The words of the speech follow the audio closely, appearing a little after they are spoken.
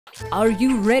Are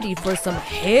you ready for some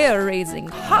hair-raising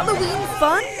Halloween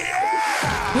fun?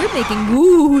 We're making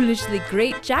ghoulishly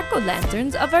great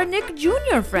jack-o'-lanterns of our Nick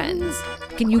Jr. friends.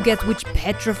 Can you guess which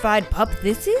petrified pup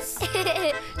this is?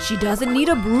 She doesn't need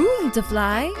a broom to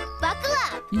fly. Buckle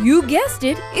up! You guessed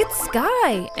it, it's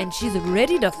Sky, and she's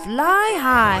ready to fly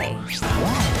high.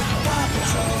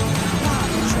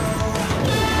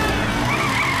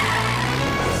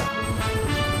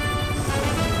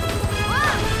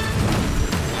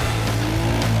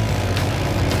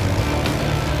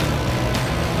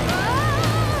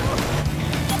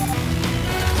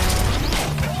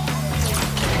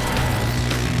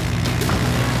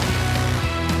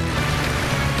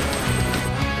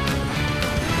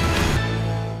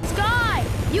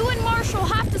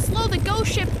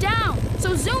 Ship down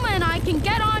so Zuma and I can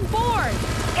get on board.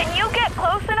 Can you get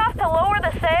close enough to lower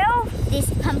the sails? This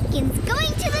pumpkin's going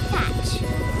to the patch.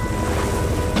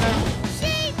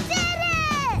 She did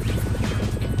it!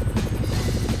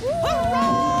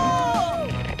 Hurrah!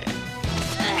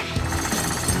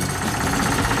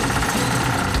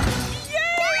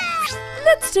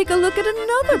 Let's take a look at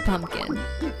another pumpkin.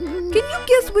 Can you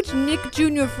guess which Nick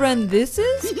Jr. friend this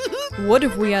is? What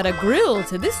if we add a grill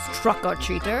to this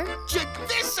truck-or-treater? Check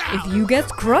this out! If you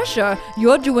guess Crusher,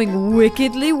 you're doing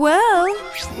wickedly well.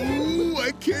 Ooh,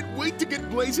 I can't wait to get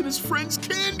Blaze and his friends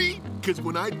candy. Because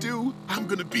when I do, I'm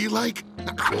gonna be like...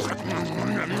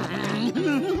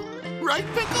 Right,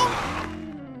 Pickle?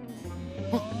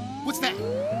 What's that?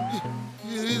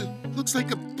 Looks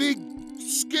like a big,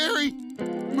 scary...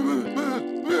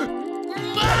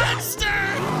 monster!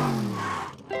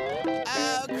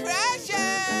 Oh,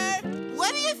 Crusher!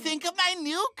 What do you think of my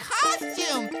new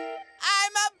costume?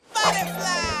 I'm a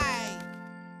butterfly!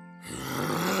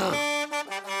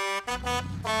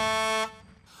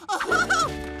 Oh,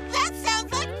 that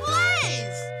sounds like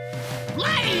Blaze!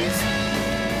 Blaze!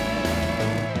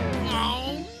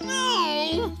 Oh,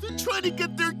 no! They're trying to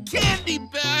get their candy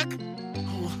back!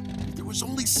 Oh, if there was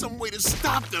only some way to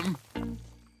stop them.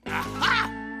 Aha!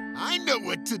 I know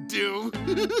what to do!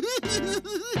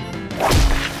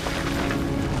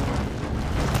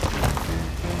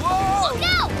 Whoa!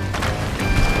 No!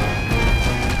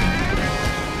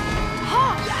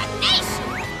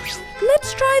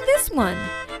 Let's try this one.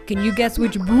 Can you guess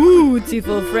which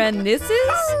beautiful friend this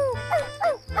is?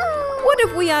 What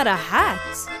if we add a hat?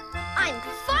 I'm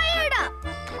fired up!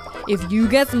 If you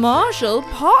guess Marshall,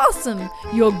 Possum,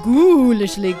 you're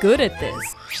ghoulishly good at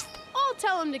this. I'll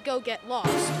tell him to go get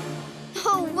lost.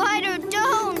 Oh, Ryder,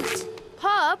 don't!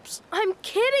 Pups, I'm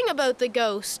kidding about the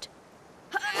ghost.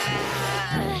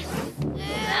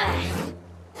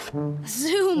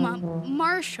 Zuma,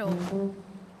 Marshall,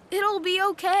 it'll be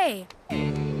okay.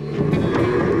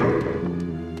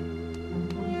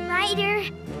 Ryder,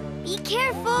 be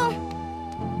careful.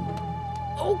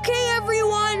 Okay,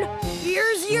 everyone,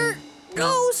 here's your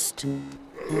ghost.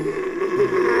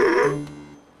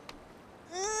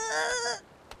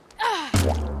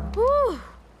 Whew.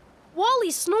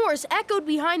 Wally's snores echoed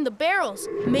behind the barrels,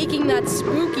 making that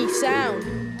spooky sound.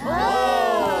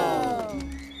 Oh!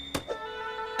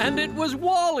 And it was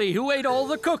Wally who ate all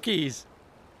the cookies.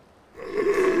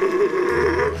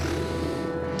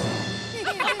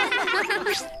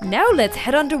 Now let's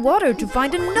head underwater to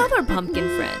find another pumpkin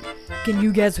friend. Can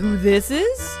you guess who this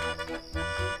is?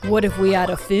 What if we add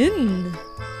a fin?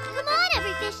 Come on,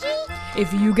 Everyfishy.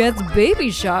 If you guess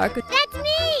Baby Shark, That's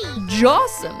me!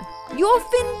 Jossum, you're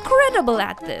fincredible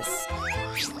at this.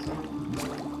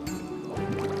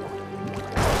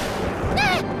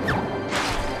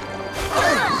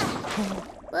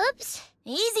 Whoops.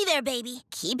 Easy there, baby.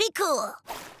 Keep it cool.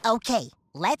 Okay,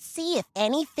 let's see if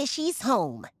any fishy's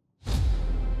home.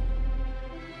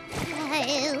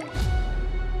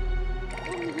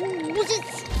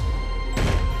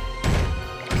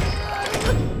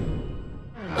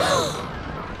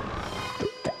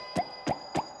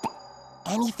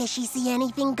 Any fishy see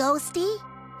anything ghosty?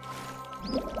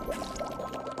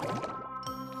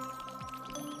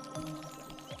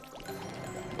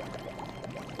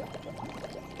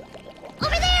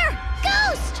 Over there!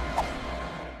 Ghost!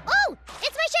 Oh,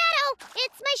 it's my shadow!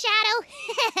 It's my shadow!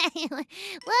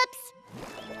 Whoops.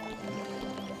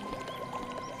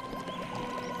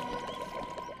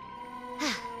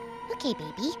 Okay,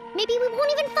 baby. Maybe we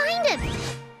won't even find him.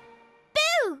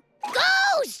 Boo!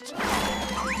 Ghost!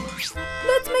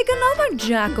 Let's make another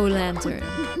jack-o'-lantern.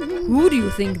 Who do you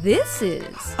think this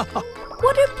is?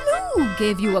 What if Blue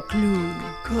gave you a clue?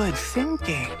 Good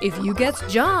thinking. If you guessed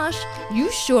Josh,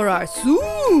 you sure are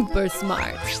super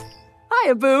smart.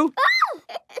 Hiya, Boo.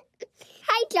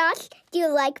 Hi, Josh. Do you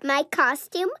like my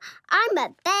costume? I'm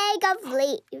a bag of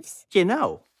leaves. You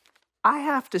know, I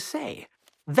have to say,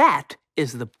 that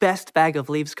is the best Bag of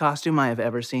Leaves costume I have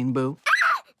ever seen, Boo.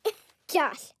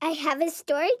 Josh, I have a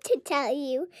story to tell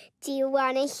you. Do you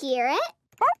want to hear it?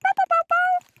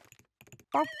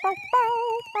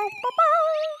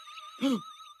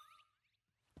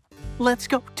 Let's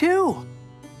go too.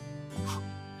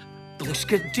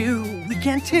 Blooshka-doo, we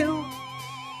can too.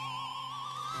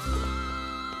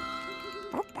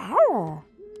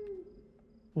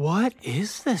 What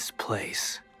is this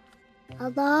place? A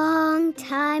long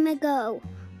time ago,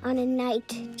 on a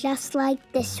night just like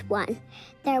this one,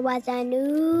 there was an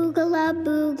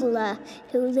oogla-boogla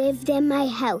who lived in my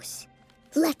house.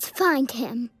 Let's find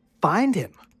him. Find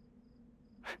him?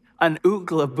 An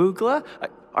oogla-boogla?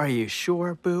 Are you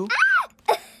sure, Boo?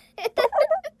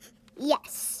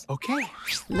 Yes. Okay.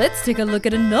 Let's take a look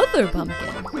at another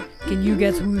pumpkin. Can you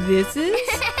guess who this is?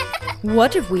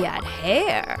 What if we add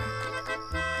hair?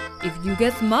 If you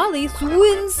guess Molly,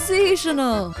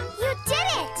 sensational! You did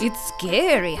it! It's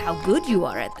scary how good you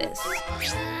are at this.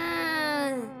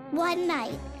 One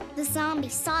night, the zombie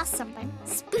saw something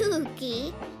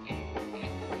spooky.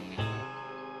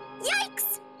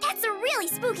 Yikes! That's a really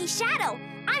spooky shadow.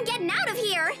 I'm getting out of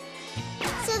here.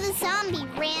 So the zombie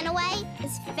ran away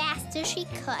as fast as she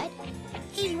could.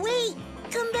 Hey, wait!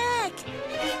 Come back!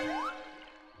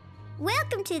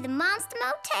 Welcome to the Monster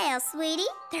Motel, sweetie.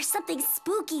 There's something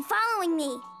spooky following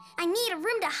me. I need a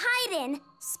room to hide in.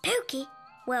 Spooky?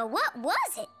 Well, what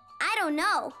was it? I don't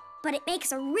know, but it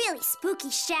makes a really spooky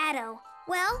shadow.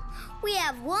 Well, we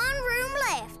have one room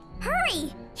left.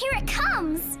 Hurry! Here it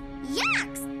comes!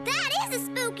 Yucks! That is a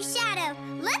spooky shadow.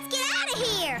 Let's get out of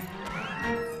here.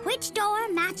 Which door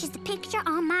matches the picture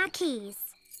on my keys?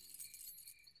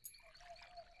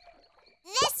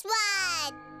 This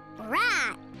one!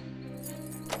 Right.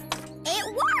 It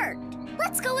worked!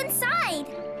 Let's go inside.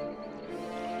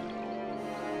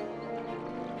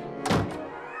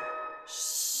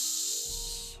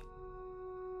 Shh.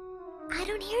 I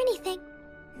don't hear anything.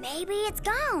 Maybe it's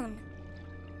gone.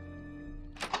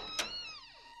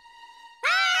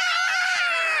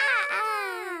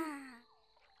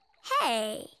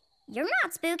 Hey, you're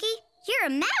not spooky. You're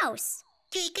a mouse.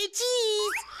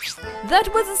 Cheese!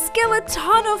 That was a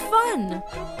skeleton of fun!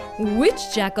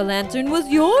 Which jack-o'-lantern was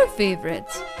your favorite?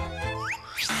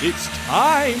 It's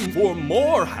time for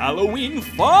more Halloween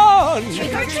fun!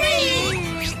 Trick or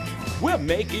treat! We're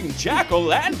making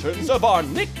jack-o'-lanterns of our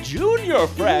Nick Jr.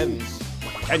 friends.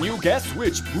 Can you guess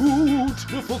which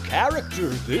beautiful character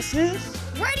this is?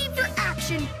 Ready for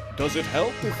action! Does it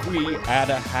help if we add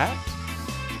a hat?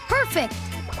 Perfect!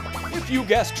 If you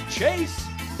guessed Chase,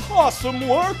 awesome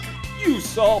work! You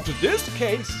solved this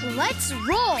case. Let's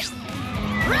roll!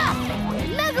 Ruff!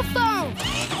 Megaphone!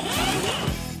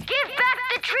 Give back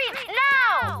the treats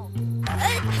now!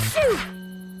 Achoo!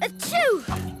 Achoo!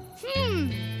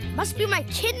 Must be my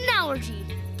kitten allergy.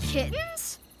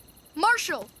 Kittens?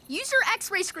 Marshall, use your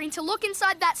X-ray screen to look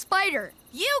inside that spider.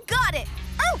 You got it!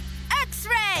 Oh,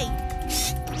 X-ray!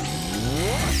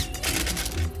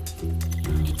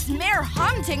 It's Mayor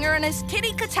Humdinger and his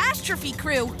kitty catastrophe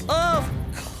crew. Of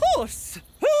course!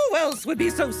 Who else would be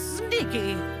so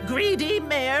sneaky? Greedy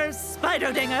Mayor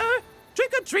Spiderdinger?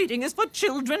 Trick-or-treating is for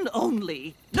children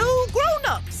only. No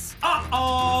grown-ups.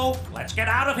 Uh-oh! Let's get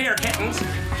out of here, kittens.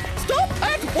 Stop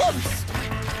at once!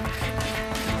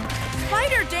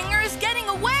 Spiderdinger is getting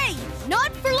away!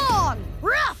 Not for long!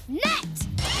 Rough net!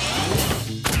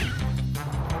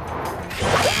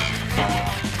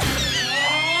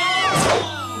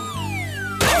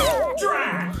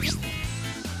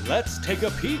 Let's take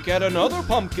a peek at another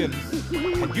pumpkin.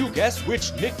 Can you guess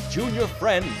which Nick Jr.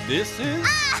 friend this is?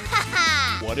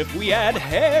 What if we add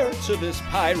hair to this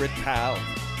pirate pal?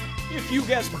 If you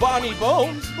guessed Bonnie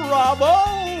Bones, bravo!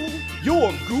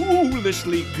 You're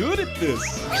ghoulishly good at this.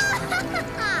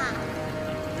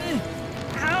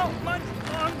 How much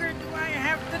longer do I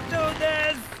have to do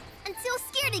this? Until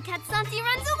Scaredy Cat Santi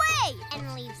runs away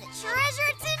and leaves a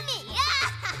treasure to me.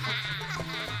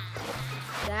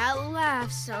 That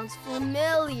laugh sounds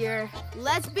familiar.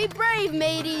 Let's be brave,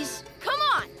 mateys. Come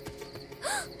on!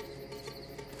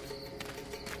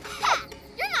 Ha!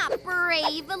 You're not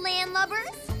brave,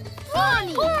 landlubbers.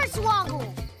 Bonnie!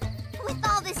 Hornswoggle! With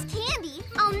all this candy,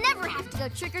 I'll never have to go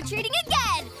trick-or-treating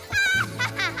again.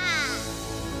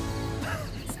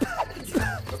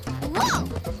 Whoa!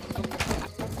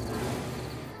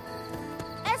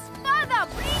 Espada,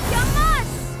 brilla más!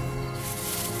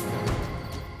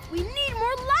 We need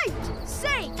more light.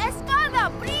 Say,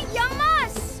 Espada, brilla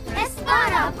más!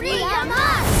 Espada, brilla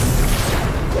más!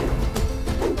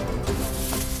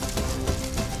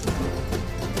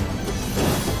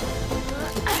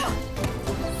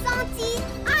 Santi!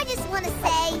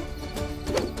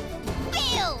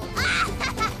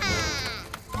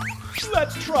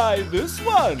 try this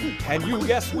one. Can you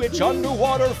guess which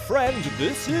underwater friend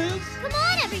this is? Come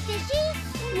on, every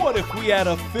fishy. What if we add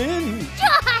a fin?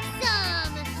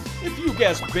 Awesome! If you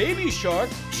guessed baby shark,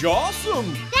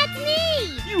 jawsome. That's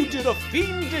me! You did a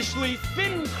fiendishly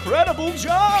fin-credible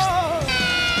job!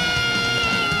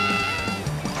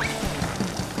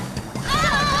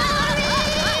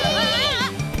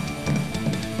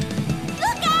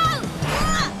 Look out!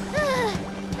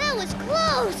 That was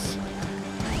close.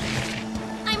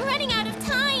 I'm running out of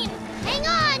time. Hang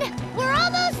on! We're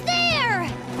almost there!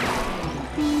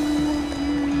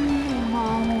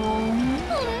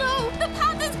 Oh no! The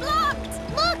path is blocked!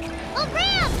 Look! A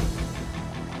ramp!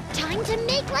 Time to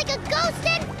make like a ghost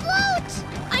and float!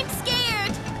 I'm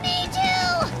scared! Me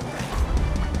too!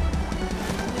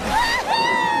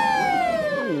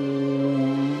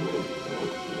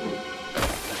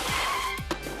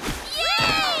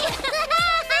 Yay!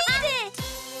 Made it!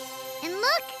 And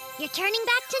look! You're turning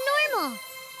back to normal.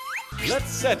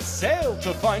 Let's set sail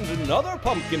to find another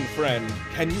pumpkin friend.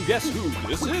 Can you guess who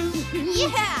this is?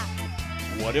 Yeah!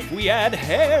 What if we add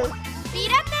hair?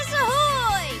 Piratas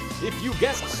ahoy! If you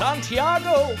guessed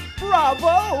Santiago,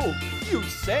 bravo! You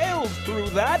sailed through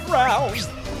that round.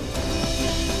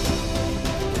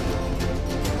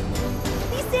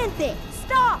 Vicente,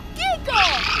 stop! Kiko!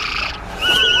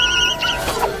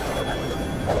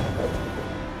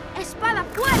 Espada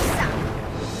fuerza!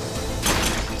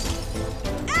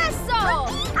 Eso!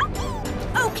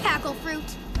 Oh, cackle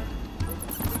fruit!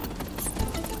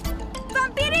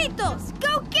 Vampiritos,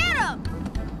 go get them!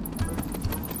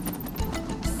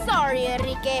 Sorry,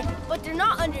 Enrique, but they're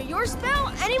not under your spell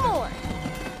anymore.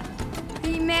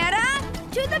 Primera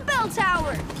to the bell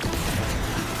tower.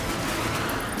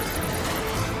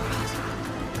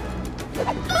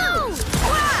 Boom!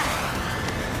 What?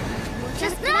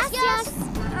 Muchas gracias.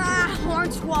 Ah,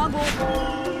 hornswoggle.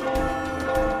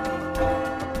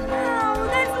 Oh,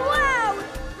 that's loud.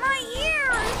 My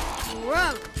ears.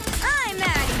 Gross. I'm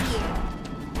out of here.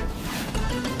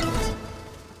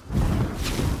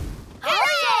 Oh,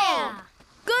 yeah!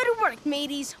 Good work,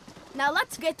 mateys. Now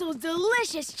let's get those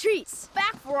delicious treats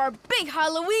back for our big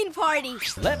Halloween party.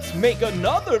 Let's make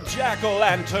another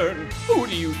jack-o'-lantern. Who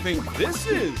do you think this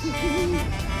is?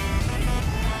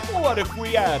 What if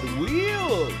we add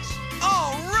wheels?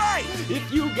 All right!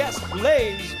 If you guessed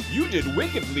Blaze, you did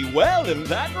wickedly well in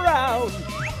that round.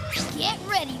 Get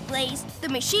ready, Blaze. The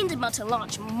machine's about to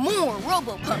launch more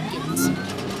Robo-Pumpkins.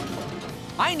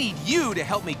 I need you to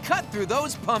help me cut through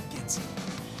those pumpkins.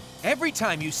 Every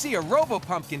time you see a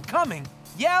Robo-Pumpkin coming,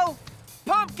 yell,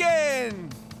 "Pumpkin!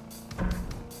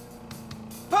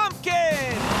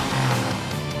 Pumpkin!"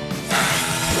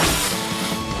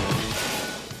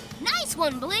 Nice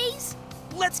one, Blaze.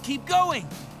 Let's keep going.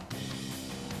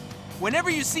 Whenever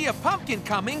you see a pumpkin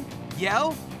coming,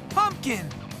 yell, "Pumpkin!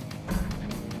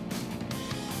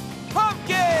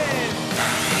 Pumpkin!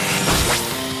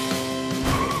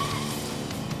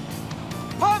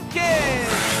 Pumpkin!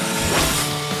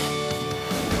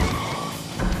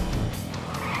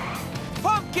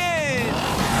 Pumpkin!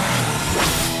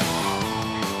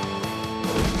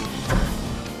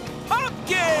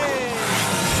 Pumpkin!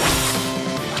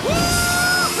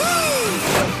 Woo-hoo!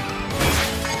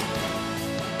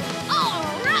 All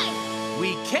right.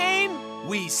 We came,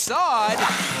 we sawed,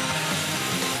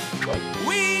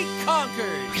 we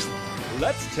conquered.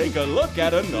 Let's take a look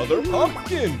at another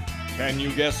pumpkin. Can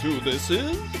you guess who this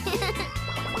is?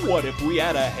 What if we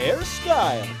add a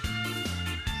hairstyle?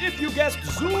 If you guessed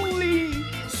Zuli,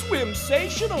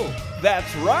 swimsational.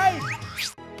 That's right.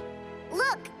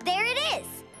 Look, there it is.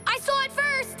 I saw it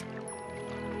first.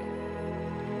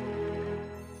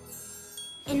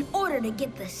 In order to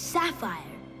get the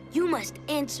sapphire, you must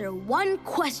answer one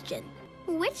question.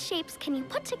 Which shapes can you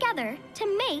put together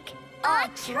to make A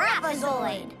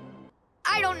trapezoid.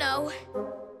 I don't know.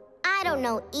 I don't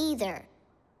know either.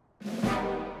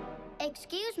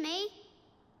 Excuse me?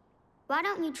 Why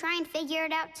don't you try and figure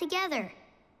it out together?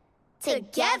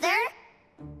 Together?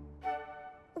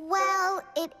 Well,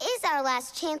 it is our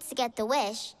last chance to get the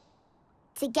wish.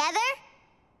 Together?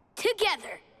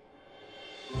 Together.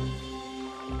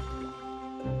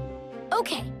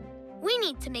 Okay, we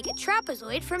need to make a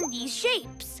trapezoid from these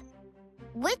shapes.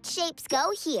 Which shapes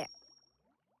go here?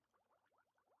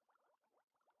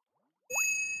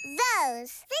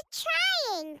 Those. The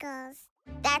triangles.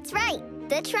 That's right,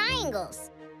 the triangles.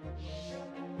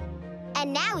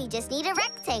 And now we just need a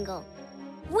rectangle.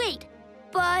 Wait,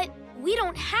 but we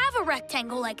don't have a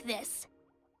rectangle like this.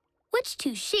 Which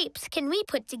two shapes can we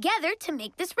put together to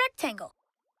make this rectangle?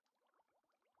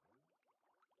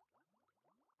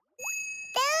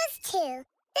 Those two.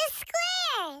 The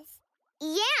squares.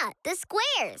 Yeah, the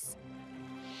squares.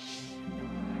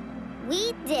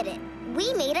 We did it.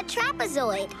 We made a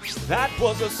trapezoid. That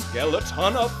was a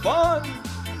skeleton of fun.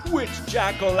 Which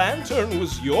jack-o'-lantern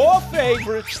was your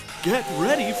favorite? Get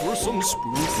ready for some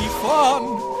spooky fun.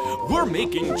 We're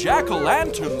making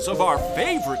jack-o'-lanterns of our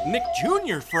favorite Nick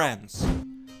Jr. friends.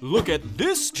 Look at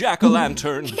this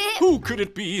jack-o'-lantern. Who could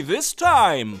it be this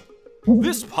time?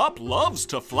 This pup loves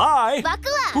to fly.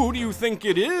 Buckle up. Who do you think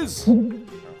it is?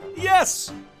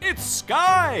 Yes, it's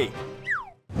Sky.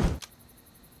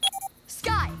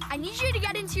 Sky, I need you to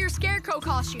get into your scarecrow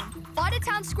costume. Fly to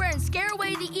town square and scare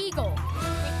away the eagle.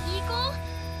 The eagle?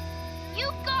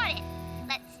 You got it.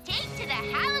 Let's take to the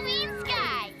Halloween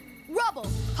sky.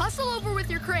 Rubble, hustle over with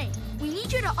your crane. We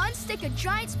need you to unstick a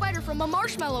giant spider from a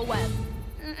marshmallow web.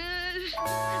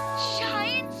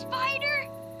 Giant spider?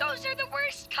 Those are the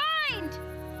worst kind.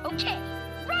 Okay,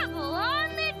 Rubble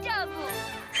on the double.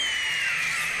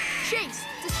 Chase,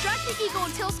 distract the eagle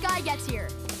until Sky gets here.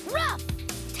 Rough!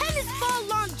 Tennis ball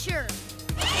launcher!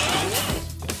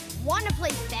 Wanna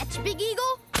play fetch, Big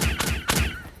Eagle?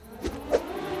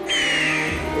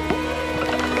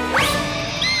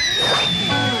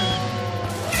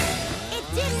 It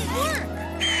didn't work!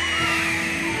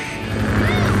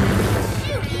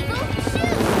 Shoot, Eagle,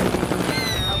 shoot!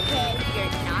 Okay,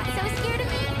 you're not so scared of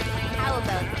me? How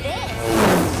about this?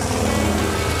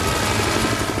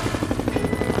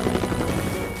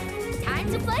 Time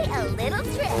to play a little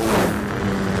trick.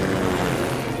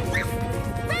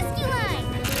 Rescue line!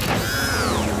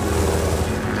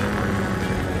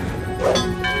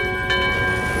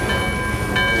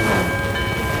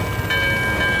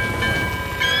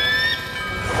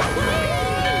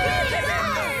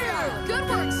 Good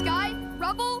work, Sky.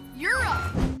 Rubble, you're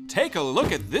up. Take a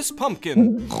look at this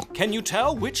pumpkin. Can you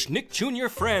tell which Nick Jr.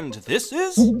 friend this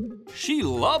is? She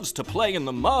loves to play in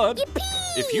the mud.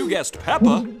 Yippee! If you guessed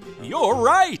Peppa, you're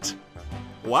right.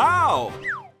 Wow.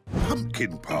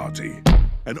 Pumpkin party.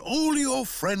 And all your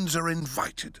friends are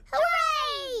invited.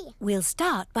 Hooray! We'll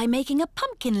start by making a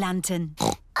pumpkin lantern.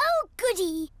 Oh,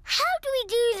 goody! How do we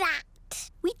do that?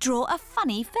 We draw a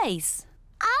funny face.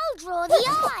 I'll draw the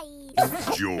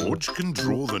eyes. George can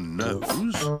draw the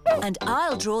nose. And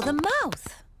I'll draw the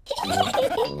mouth.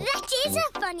 That is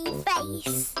a funny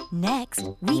face. Next,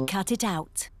 we cut it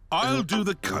out. I'll do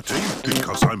the cutting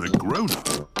because I'm a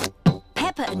grown-up.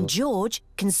 Peppa and George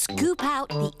can scoop out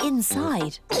the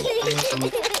inside.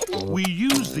 We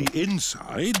use the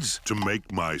insides to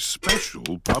make my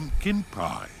special pumpkin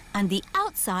pie. And the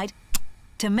outside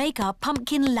to make our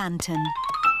pumpkin lantern.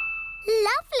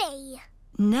 Lovely.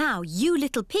 Now you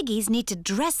little piggies need to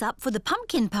dress up for the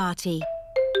pumpkin party.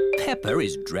 Peppa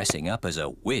is dressing up as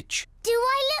a witch. Do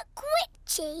I look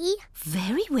witchy?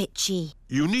 Very witchy.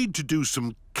 You need to do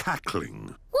some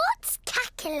cackling. What's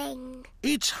cackling?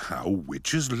 It's how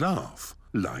witches laugh,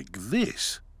 like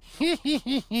this.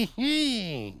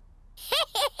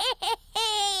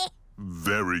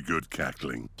 Very good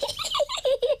cackling.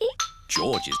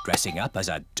 George is dressing up as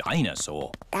a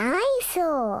dinosaur.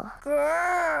 Dinosaur.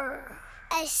 Grrr.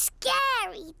 A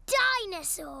scary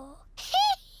dinosaur.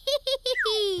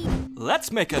 Let's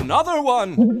make another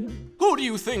one. Who do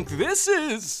you think this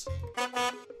is?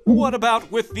 What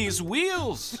about with these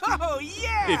wheels? Oh,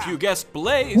 yeah! If you guessed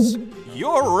Blaze,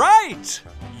 you're right.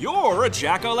 You're a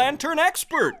jack-o'-lantern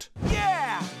expert.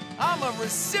 Yeah! I'm a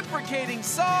reciprocating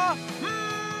saw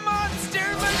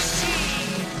monster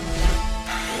machine!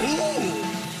 Ooh!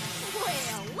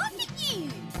 Well, look at you.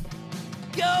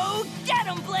 Go get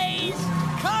 'em, Blaze!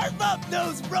 Carve up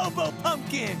those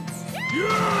robo-pumpkins!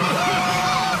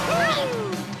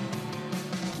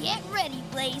 Get ready,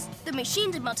 Blaze. The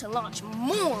machine's about to launch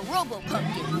more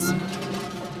robo-pumpkins.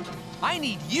 I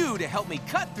need you to help me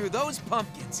cut through those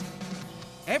pumpkins.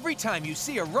 Every time you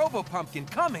see a robo-pumpkin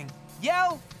coming,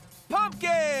 yell,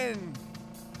 pumpkin!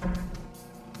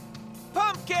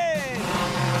 Pumpkin!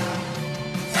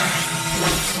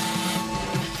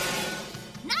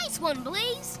 Nice one,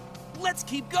 Blaze. Let's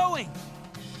keep going.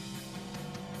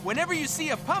 Whenever you see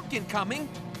a pumpkin coming,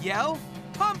 yell,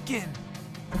 pumpkin!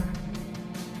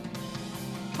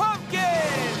 Pumpkin!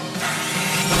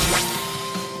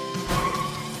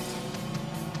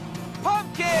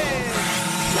 Pumpkin!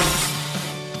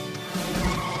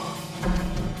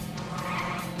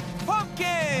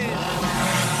 Pumpkin!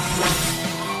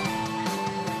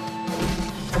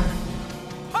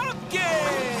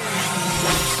 Pumpkin!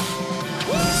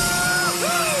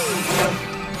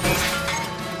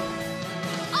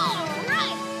 All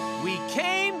right. We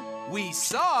came, we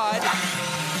saw it,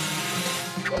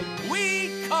 we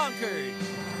conquered!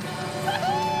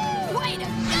 Way to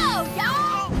go,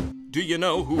 y'all! Do you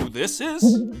know who this is?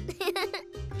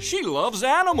 She loves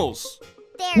animals.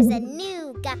 There's a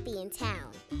new guppy in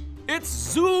town.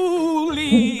 It's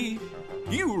Zuli.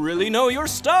 You really know your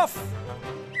stuff.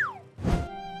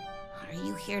 Are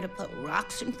you here to put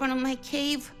rocks in front of my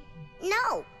cave?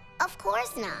 No, of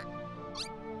course not.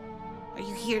 Are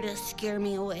you here to scare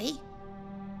me away?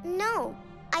 No,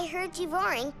 I heard you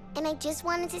roaring, and I just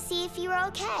wanted to see if you were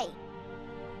okay.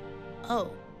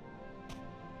 Oh.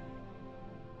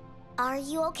 Are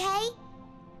you okay?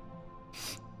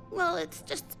 Well, it's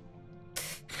just...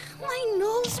 my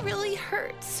nose really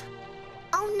hurts.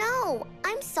 Oh no,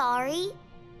 I'm sorry.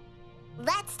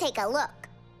 Let's take a look.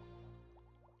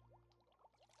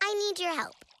 I need your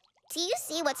help. Do you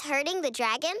see what's hurting the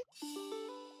dragon?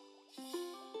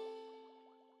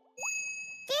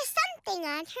 There's something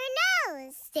on her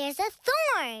nose. There's a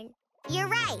thorn. You're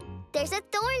right. There's a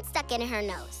thorn stuck in her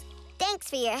nose. Thanks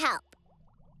for your help.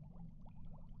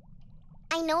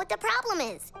 I know what the problem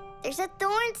is. There's a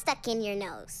thorn stuck in your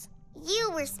nose.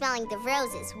 You were smelling the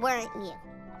roses, weren't you?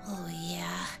 Oh,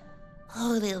 yeah.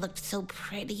 Oh, they looked so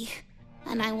pretty.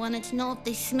 And I wanted to know if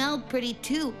they smelled pretty,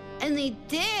 too. And they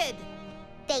did!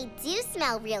 They do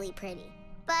smell really pretty,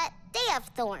 but they have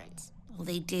thorns. Oh,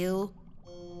 they do?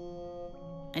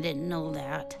 I didn't know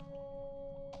that.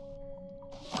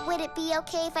 Would it be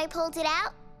okay if I pulled it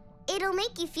out? It'll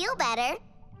make you feel better.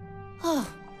 Oh,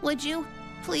 would you?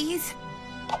 Please?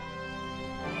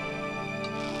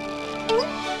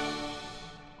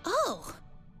 Oh.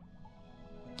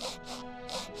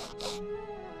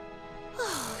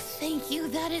 Oh, thank you.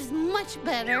 That is much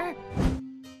better.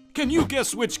 Can you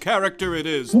guess which character it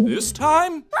is this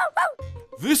time?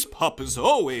 This pup is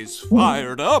always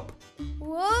fired up.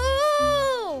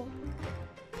 Whoa!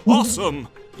 Awesome!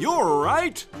 You're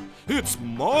right. It's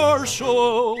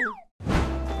Marshall.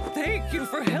 Thank you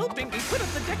for helping me put up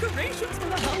the decorations for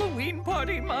the Halloween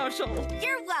party, Marshall.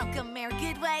 You're welcome, Mayor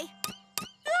Goodway.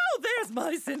 Oh, there's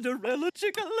my Cinderella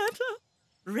Chickaletta.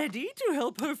 Ready to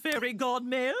help her fairy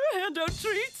godmare hand out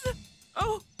treats?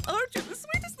 Oh, aren't you the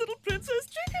sweetest little princess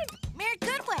chicken? Mayor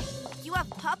Goodway, you have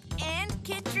pup and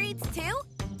kid treats too?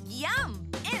 Yum!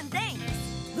 And thanks.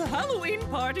 The Halloween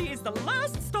party is the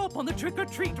last stop on the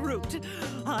trick-or-treat route.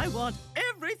 I want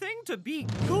everything to be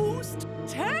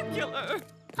ghost-tacular.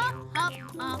 Hop, hop,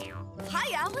 hop.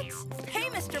 Hi, Alex. Hey,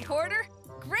 Mr. Porter.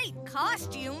 Great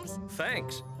costumes.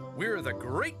 Thanks. We're the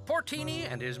Great Portini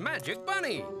and his Magic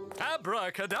Bunny.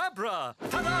 Abracadabra!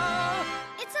 Ta-da!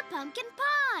 It's a pumpkin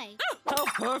pie. How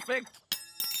perfect.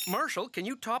 Marshall, can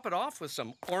you top it off with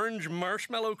some orange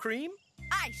marshmallow cream?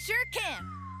 I sure can.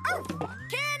 Oh,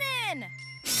 cannon!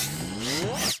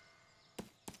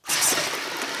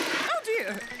 Oh,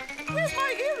 dear. Where's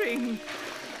my earring?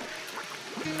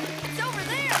 It's over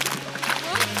there.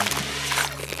 Whoa.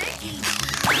 Sticky.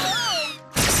 Whoa.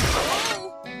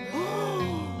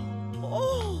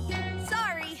 Oh.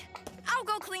 Sorry. I'll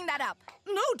go clean that up.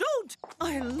 No, don't.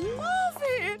 I love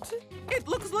it. It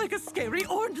looks like a scary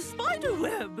orange spider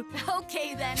web.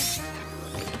 Okay, then.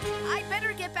 I'd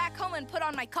better get back home and put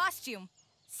on my costume.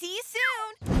 See you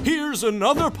soon. Here's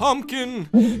another pumpkin.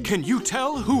 Can you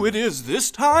tell who it is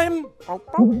this time?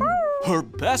 Her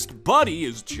best buddy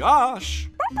is Josh.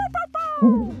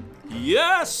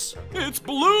 Yes, it's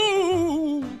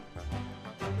Blue.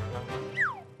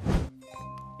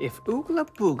 If Oogla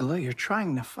Boogla you're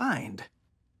trying to find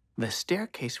the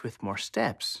staircase with more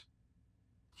steps,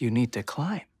 you need to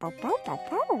climb.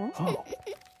 Oh.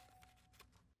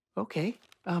 Okay,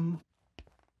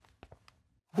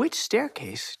 which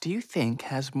staircase do you think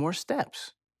has more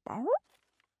steps?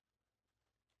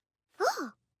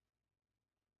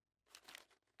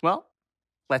 Well,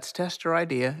 let's test your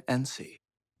idea and see.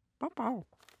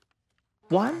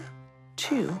 1,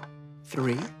 2,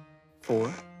 3,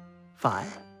 4,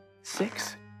 5,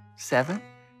 6, 7,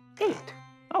 8.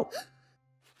 Oh,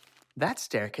 that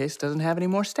staircase doesn't have any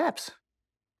more steps.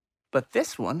 But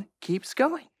this one keeps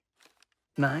going.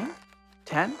 9,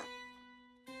 10,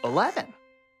 11.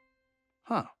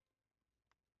 Huh.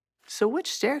 So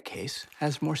which staircase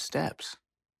has more steps?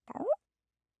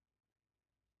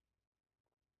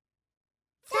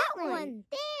 That one.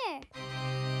 There.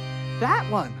 That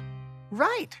one.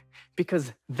 Right.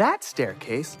 Because that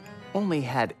staircase only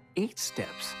had 8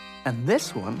 steps, and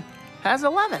this one has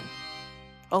 11.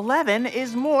 11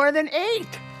 is more than 8.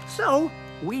 So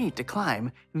we need to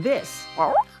climb this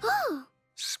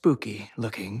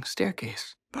spooky-looking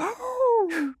staircase.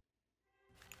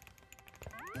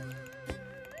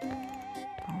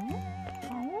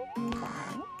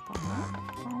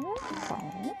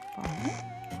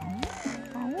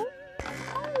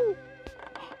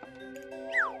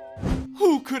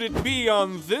 Who could it be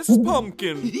on this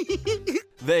pumpkin?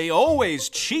 They always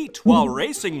cheat while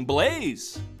racing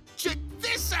Blaze. Check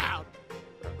this out!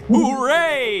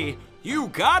 Hooray! You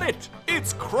got it!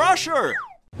 It's Crusher!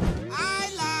 I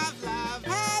love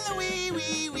Halloween.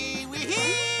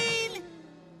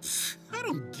 I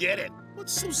don't get it.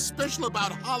 What's so special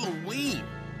about Halloween?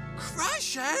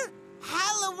 Crusher,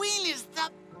 Halloween is the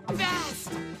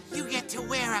best. You get to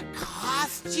wear a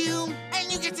costume,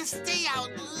 and you get to stay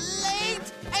out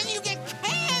late, and you get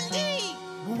candy.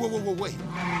 Whoa, wait.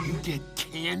 You get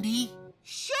candy?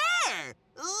 Sure,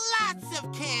 lots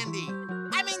of candy.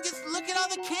 I mean, just look at all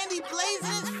the candy Blaze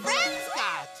and his friends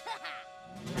got.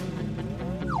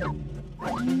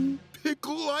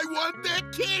 Pickle, I want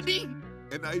that candy,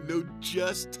 and I know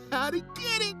just how to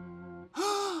get it.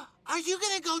 Are you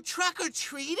gonna go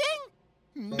trick-or-treating?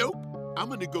 Nope, I'm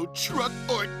gonna go truck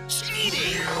or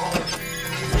cheating.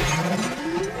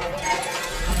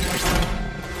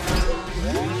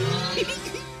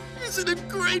 Isn't it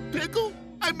great, Pickle?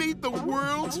 I made the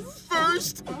world's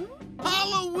first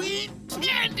Halloween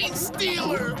candy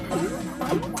stealer!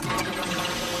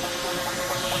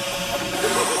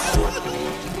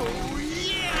 Oh,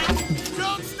 yeah!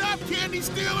 Don't stop, candy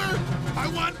stealer! I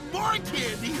want more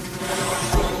candy!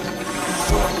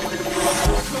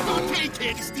 Okay,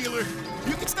 candy stealer,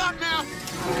 you can stop now!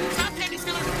 Stop, candy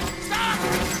stealer! Stop!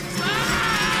 Stop!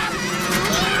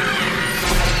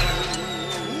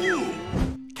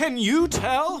 Can you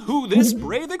tell who this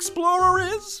brave explorer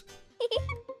is?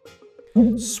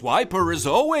 Swiper is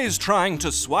always trying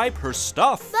to swipe her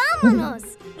stuff.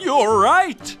 Vámonos! You're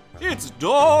right! It's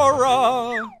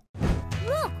Dora!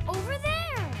 Look, over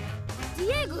there!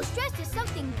 Diego's dressed as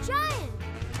something giant.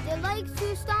 They like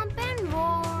to stomp and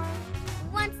roar.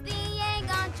 What's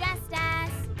Diego dressed as?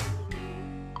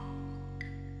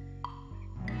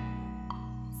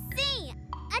 See,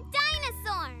 a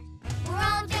dinosaur! We're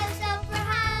all dressed up for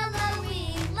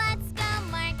Halloween. Let's go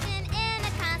marching in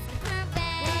a costume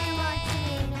parade. We're marching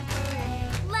in a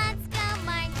parade. Let's go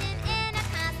marching in a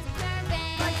costume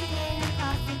parade. Marching in a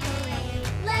costume parade.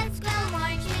 Let's go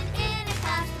marching in a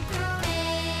costume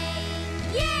parade.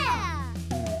 Yeah!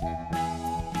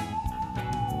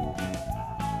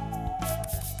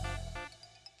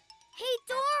 Hey,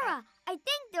 Dora, I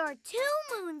think there are 2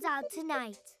 moons out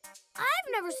tonight. I've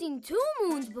never seen 2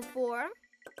 moons before.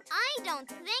 I don't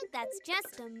think that's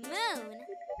just a moon.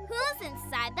 Who's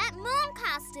inside that moon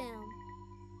costume?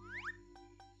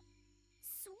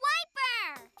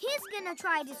 Swiper! He's gonna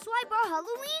try to swipe our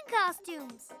Halloween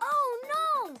costumes. Oh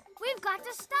no! We've got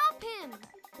to stop him.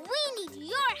 We need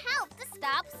your help to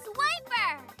stop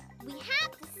Swiper. We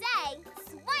have to say,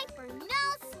 Swiper,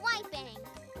 no swiping.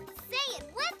 Say it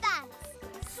with us.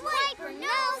 Swiper,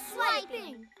 no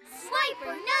swiping.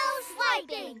 Swiper, no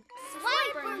swiping.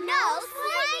 Swiper, no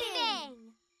swiping.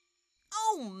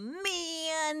 Oh,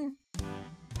 man.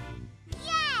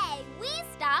 Yay! We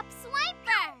stopped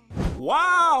Swiper.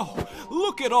 Wow!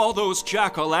 Look at all those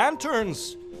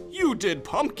jack-o'-lanterns! You did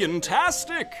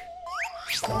pumpkin-tastic!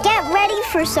 Get ready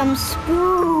for some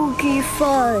spooky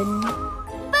fun.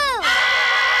 Boom!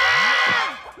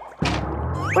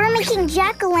 We're making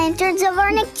jack-o'-lanterns of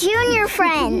our Nick Jr.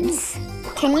 friends.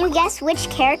 Can you guess which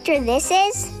character this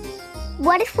is?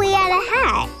 What if we had a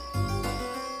hat?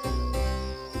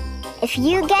 If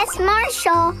you guess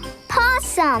Marshall,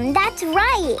 Possum, that's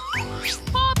right.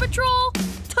 Paw Patrol,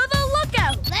 to the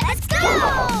lookout! Let's go!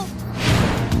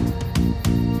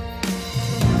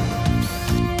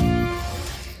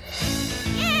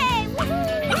 Yay!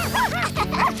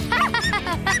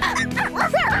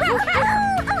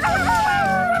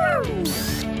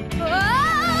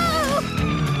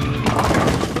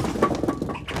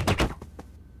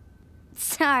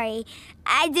 Sorry,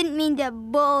 I didn't mean to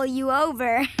bowl you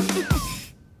over.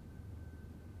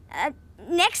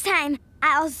 Next time,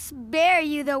 I'll spare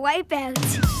you the wipeout.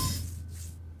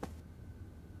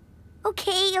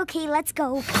 Okay, let's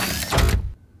go.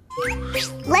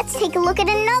 Let's take a look at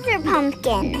another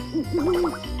pumpkin.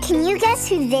 Can you guess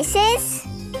who this is?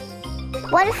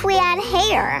 What if we add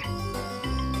hair?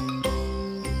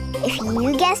 If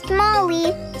you guessed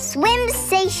Molly,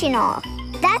 swim-sational.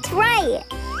 That's right.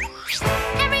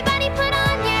 Everybody put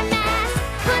on your mask,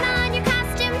 put on your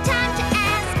costume, time to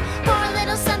ask for a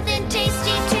little something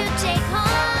tasty to take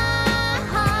home.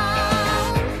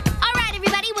 All right,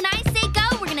 everybody, when I say go,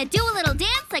 we're gonna do a little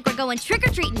dance like we're going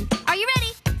trick-or-treating. Are you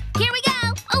ready? Here we go.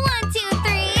 1, 2,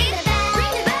 3. Ring the bell.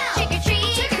 Trick or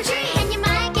treat. Trick or treat. And you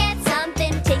might get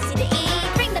something tasty to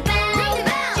eat. Ring the bell. Ring the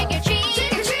bell. Trick or treat.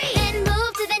 Trick or treat. Then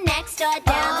move to the next door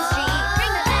down the street.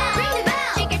 Ring the bell. Ring the bell.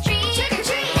 Trick or treat. Trick or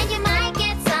treat. And you might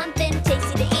get something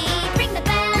tasty to eat. Ring the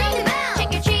bell. Ring the bell.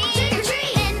 Trick or treat. Trick or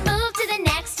treat. Then move to the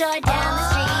next door down the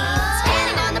street.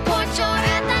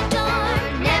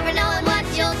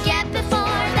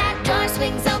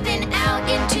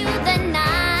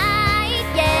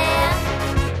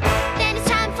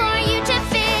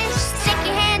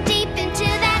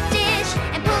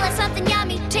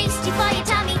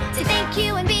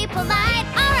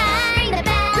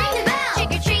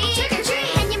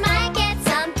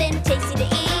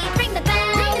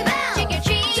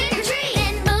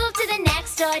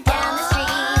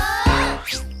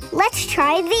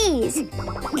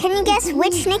 Can you guess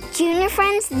which Nick Jr.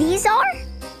 friends these are?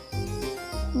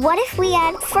 What if we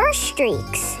add fur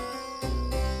streaks?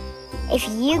 If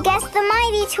you guessed the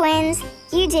Mighty Twins,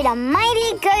 you did a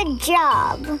mighty good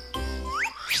job.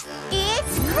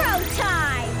 It's crow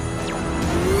time!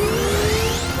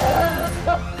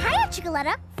 Hiya,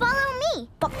 Chicoletta. Follow me.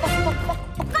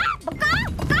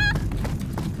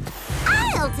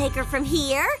 I'll take her from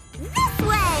here. This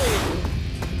way!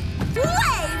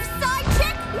 Wave,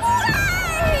 sidekick,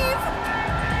 wave!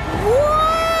 Whoa!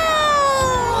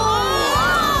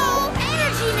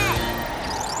 Energy net!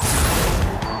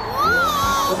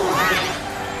 Whoa!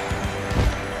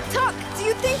 Tuck, do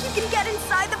you think you can get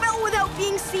inside the bell without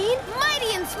being seen?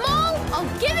 Mighty and small, I'll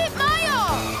give it my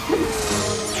all.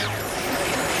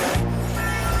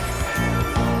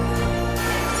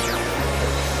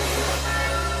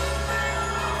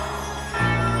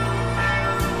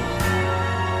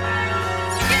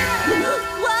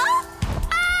 What?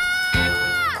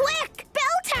 Quick,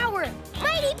 bell tower,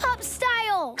 Mighty Pup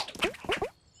style.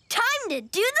 Time to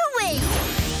do the wave.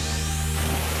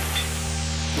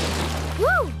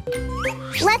 Woo!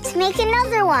 Let's make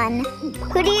another one.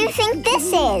 Who do you think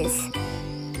this is?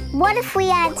 What if we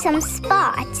add some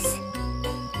spots?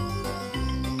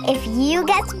 If you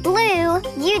guessed blue,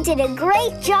 you did a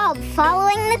great job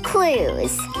following the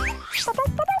clues.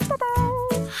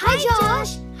 Hi,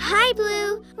 Josh. Hi,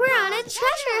 Blue. We're on a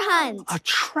treasure hunt. A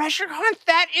treasure hunt?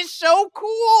 That is so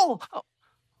cool! Oh,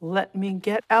 let me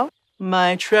get out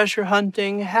my treasure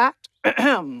hunting hat.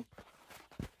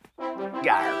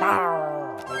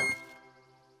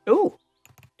 Ooh,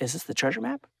 is this the treasure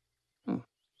map?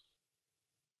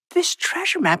 This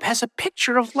treasure map has a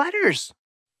picture of letters,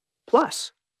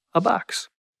 plus a box.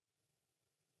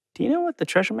 Do you know what the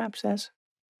treasure map says?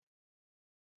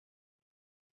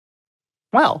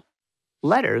 Well,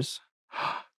 letters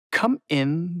come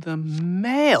in the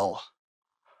mail.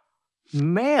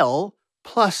 Mail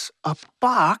plus a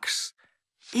box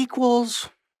equals...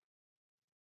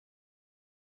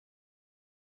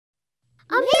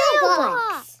 A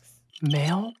mailbox.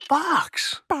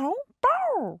 Mailbox.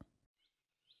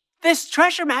 This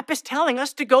treasure map is telling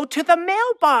us to go to the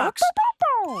mailbox.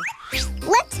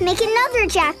 Let's make another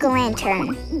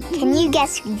jack-o'-lantern. Can you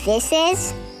guess who this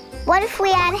is? What if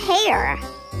we add hair?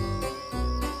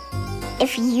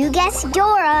 If you guessed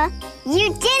Dora,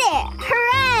 you did it!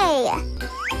 Hooray!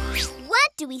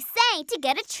 What do we say to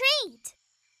get a treat?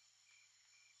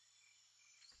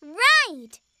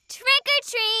 Right! Trick or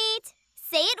treat!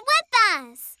 Say it with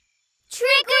us!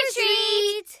 Trick or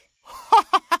treat!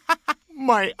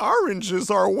 My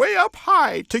oranges are way up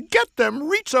high. To get them,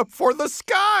 reach up for the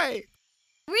sky.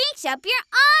 Reach up your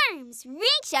arms!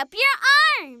 Reach up your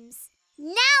arms!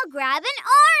 Now grab an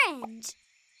orange!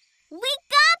 We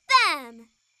got them!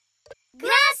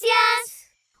 Gracias!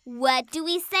 What do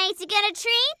we say to get a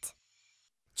treat?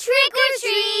 Trick or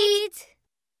treat!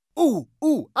 Ooh,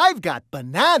 I've got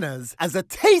bananas as a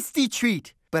tasty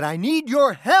treat, but I need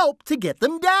your help to get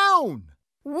them down.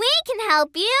 We can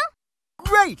help you!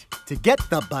 Great! To get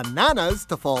the bananas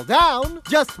to fall down,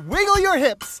 just wiggle your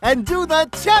hips and do the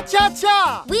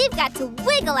cha-cha-cha! We've got to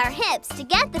wiggle our hips to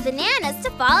get the bananas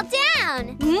to fall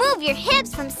down. Move your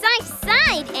hips from side to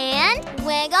side and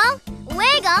wiggle,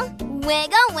 wiggle,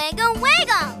 wiggle, wiggle,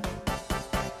 wiggle.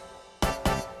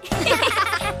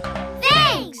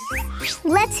 Thanks!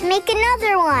 Let's make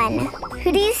another one.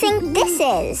 Who do you think this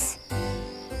is?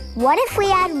 What if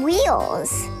we add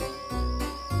wheels?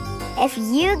 If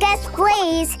you guessed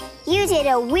Blaze, you did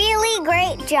a really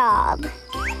great job.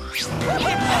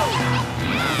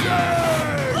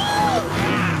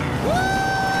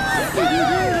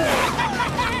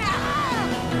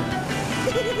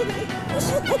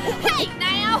 Hey,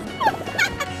 now!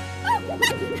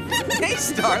 Hey,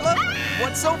 Starla,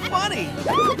 what's so funny? I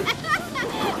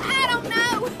don't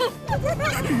know.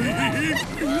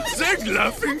 They're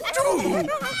laughing too.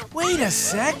 Wait a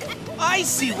sec. I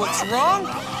see what's wrong.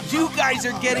 You guys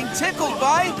are getting tickled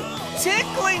by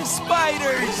tickling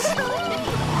spiders.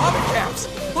 Hubcaps,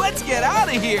 let's get out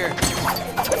of here.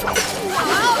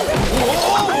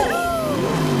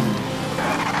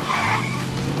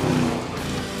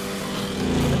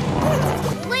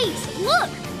 Please, look!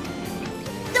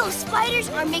 Those spiders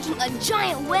are making a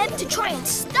giant web to try and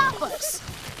stop us.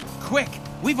 Quick,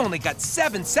 we've only got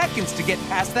 7 seconds to get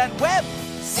past that web.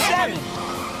 7,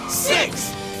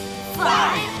 6,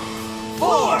 5,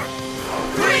 4,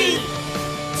 3,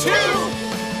 2,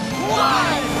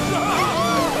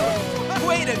 1.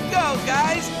 Way to go,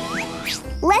 guys!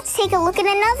 Let's take a look at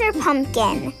another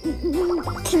pumpkin.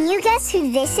 Can you guess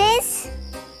who this is?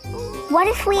 What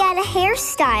if we add a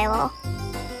hairstyle?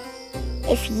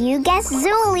 If you guess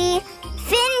Zuli,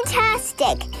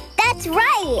 fantastic! That's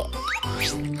right!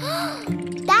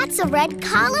 That's a red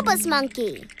colobus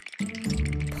monkey.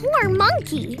 Poor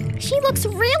monkey. She looks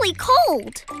really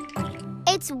cold.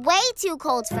 It's way too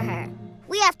cold for her.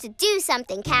 We have to do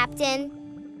something, Captain.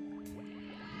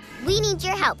 We need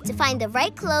your help to find the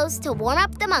right clothes to warm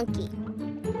up the monkey.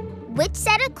 Which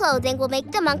set of clothing will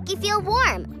make the monkey feel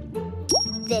warm?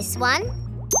 This one,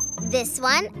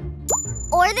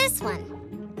 or this one?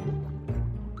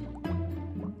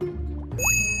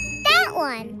 That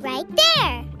one, right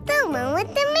there. The one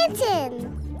with the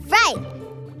mitten. Right.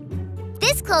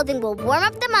 This clothing will warm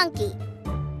up the monkey.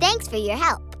 Thanks for your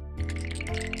help.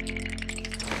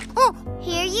 Oh,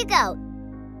 here you go.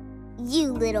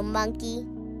 You little monkey.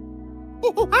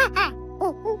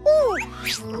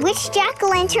 Which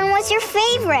jack-o'-lantern was your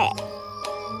favorite?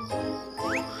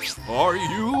 Are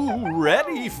you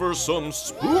ready for some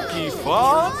spooky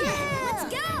fun? Let's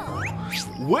go!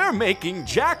 We're making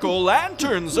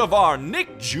jack-o'-lanterns of our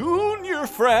Nick Jr.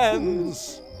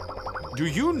 friends. Do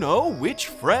you know which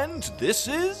friend this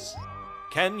is?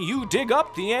 Can you dig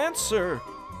up the answer?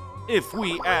 If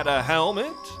we add a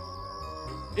helmet?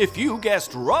 If you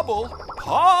guessed Rubble,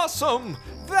 Possum,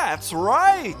 that's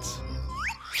right.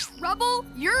 Rubble,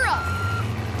 you're up.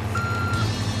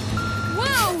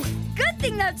 Whoa! Good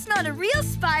thing that's not a real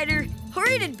spider, or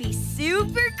it'd be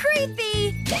super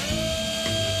creepy.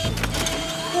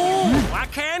 Ooh, a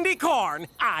candy corn.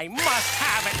 I must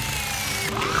have it.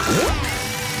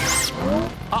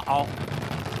 Uh-oh.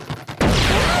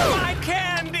 My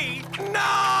candy!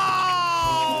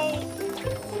 No!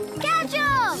 Catch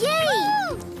 'em! Yay!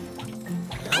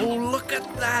 Oh, look at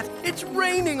that. It's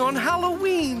raining on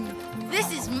Halloween.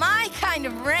 This is my kind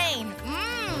of rain.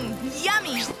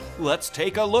 Yummy. Let's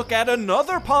take a look at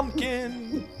another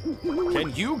pumpkin.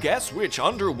 Can you guess which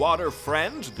underwater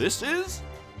friend this is?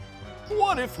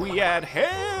 What if we add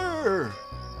hair?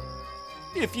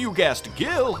 If you guessed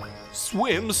Gil,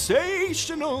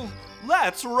 swimsational.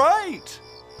 That's right.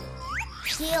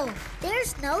 Gil,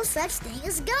 there's no such thing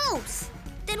as ghosts.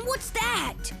 Then what's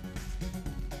that?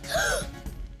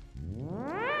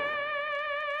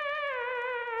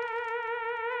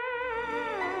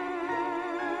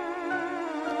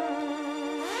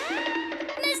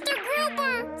 Mr.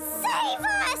 Grouper, save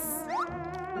us!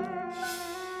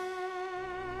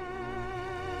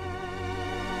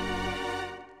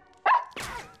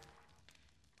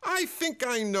 I think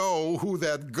I know who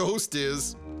that ghost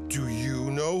is. Do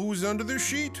you know who's under the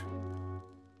sheet?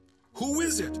 Who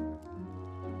is it?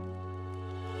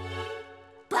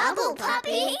 Bubble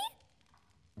Puppy?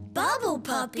 Bubble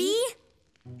Puppy?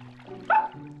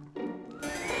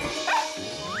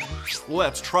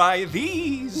 Let's try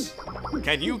these.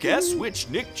 Can you guess which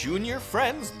Nick Jr.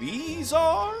 friends these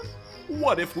are?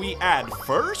 What if we add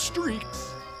fur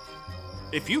streaks?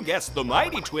 If you guessed the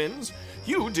Mighty Twins,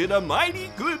 you did a mighty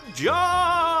good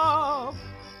job.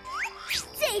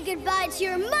 Say goodbye to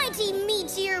your mighty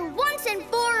meteor once and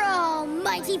for all,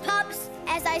 mighty pups,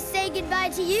 as I say goodbye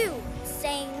to you,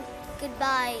 saying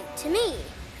goodbye to me.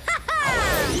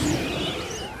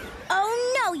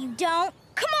 Oh, no, you don't.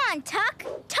 Come on, Tuck.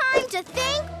 Time to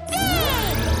think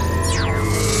big!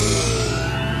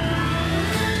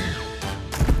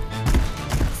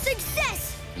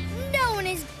 Success! No one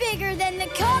is bigger than the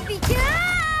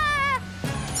copycat!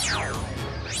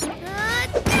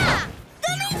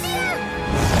 The meteor!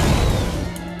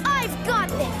 I've got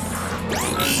this!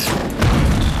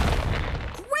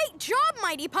 Great job,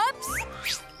 Mighty Pups!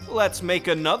 Let's make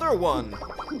another one.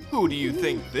 Who do you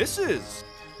think this is?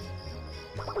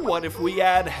 What if we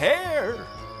add hair?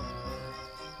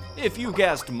 If you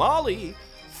guessed Molly,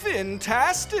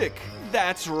 fantastic!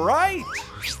 That's right!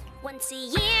 Once a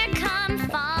year come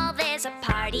fall, there's a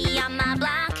party on my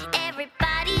block.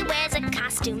 Everybody wears a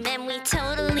costume and we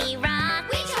totally rock.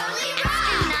 We totally rock!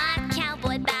 Astronaut,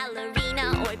 cowboy,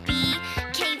 ballerina, or bee,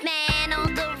 caveman, or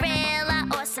gorilla,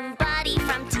 or somebody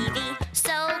from TV.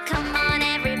 So come on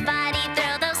everybody,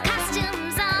 throw those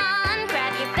costumes on.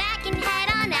 Grab your bag and head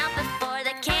on out before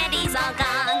the candy's all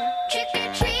gone. Trick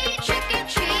or treat,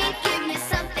 give me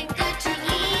something good to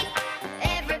eat.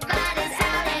 Everybody's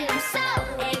out and I'm so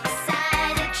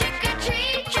excited. Trick or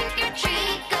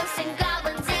treat, ghosts and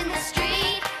goblins in the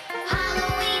street.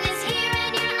 Halloween is here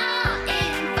and you're all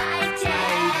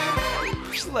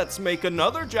invited. Let's make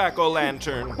another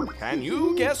jack-o'-lantern. Can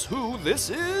you guess who this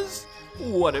is?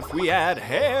 What if we add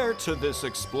hair to this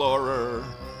explorer?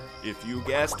 If you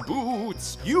guessed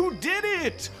Boots, you did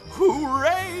it!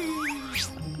 Hooray!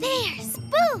 There's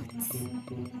Boots!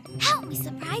 Help me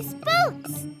surprise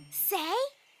Boots! Say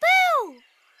boo!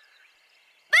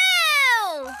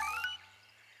 Boo!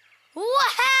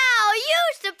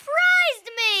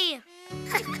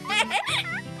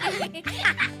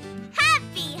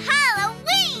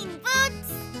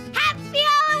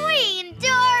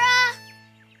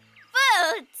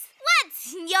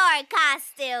 a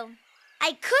costume.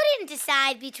 I couldn't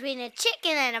decide between a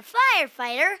chicken and a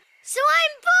firefighter, so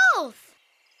I'm both.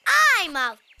 I'm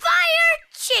a fire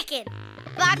chicken.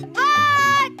 Buck,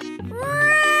 buck! Roar!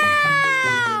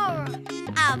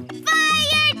 A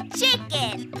fire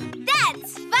chicken.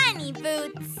 That's funny,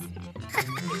 Boots.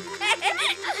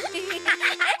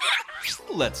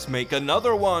 Let's make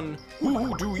another one.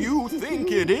 Who do you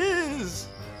think it is?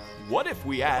 What if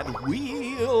we add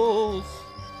wheels?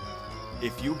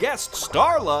 If you guessed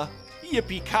Starla,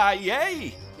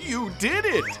 yippee-ki-yay! You did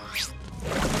it!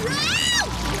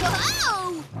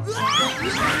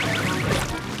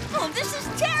 Oh, this is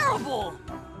terrible!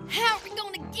 How are we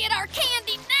gonna get our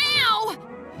candy now?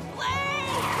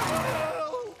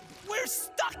 We're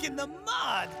stuck in the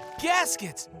mud.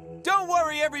 Gaskets! Don't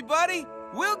worry, everybody.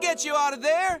 We'll get you out of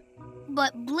there.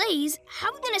 But Blaze, how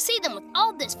are we gonna see them with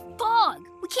all this fog?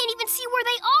 We can't even see where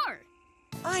they are.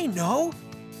 I know.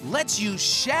 Let's use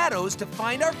shadows to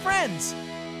find our friends.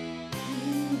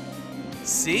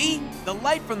 See? The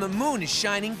light from the moon is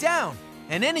shining down,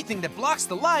 and anything that blocks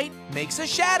the light makes a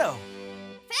shadow.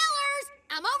 Fellers,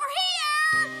 I'm over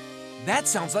here! That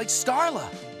sounds like Starla.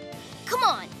 Come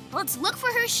on, let's look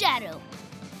for her shadow.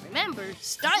 Remember,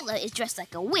 Starla is dressed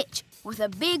like a witch with a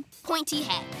big pointy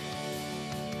hat.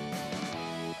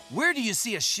 Where do you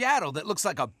see a shadow that looks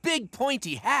like a big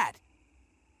pointy hat?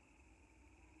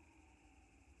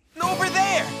 Over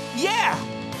there! Yeah!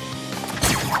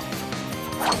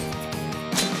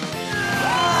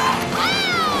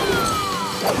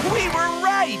 We were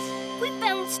right! We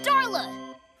found Starla!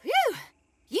 Phew!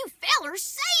 You fellers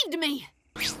saved me!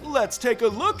 Let's take a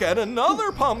look at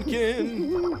another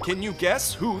pumpkin. Can you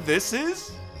guess who this is?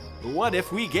 What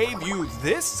if we gave you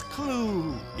this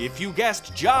clue? If you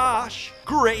guessed Josh,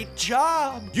 great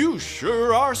job. You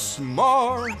sure are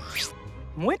smart.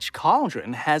 Which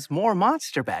cauldron has more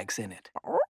monster bags in it?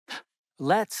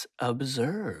 Let's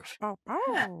observe.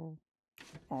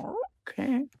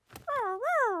 Okay.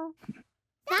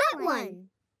 That one.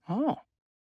 Oh.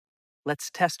 Let's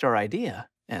test our idea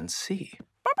and see.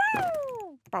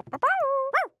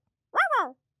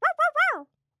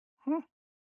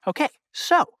 Okay,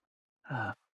 so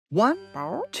 1,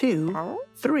 2,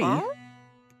 3,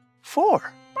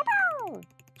 4.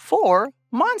 4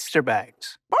 monster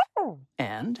bags.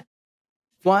 And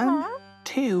 1,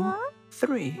 2,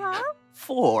 3,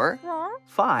 4,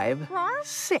 5,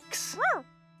 6.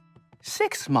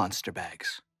 6 monster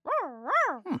bags.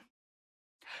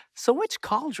 So which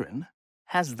cauldron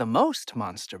has the most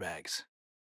monster bags?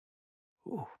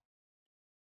 Ooh.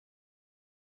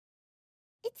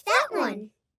 It's that one.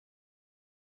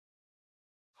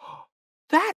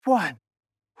 That one!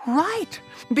 Right!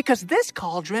 Because this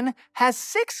cauldron has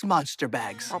 6 monster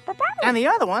bags. And the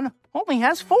other one only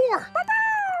has 4.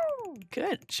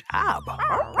 Good job.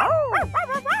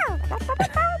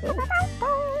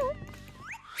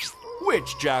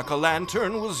 Which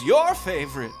jack-o'-lantern was your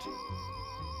favorite?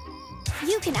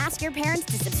 You can ask your parents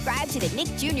to subscribe to the Nick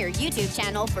Jr. YouTube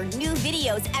channel for new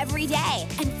videos every day.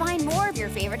 And find more of your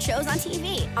favorite shows on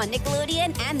TV on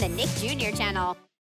Nickelodeon and the Nick Jr. channel.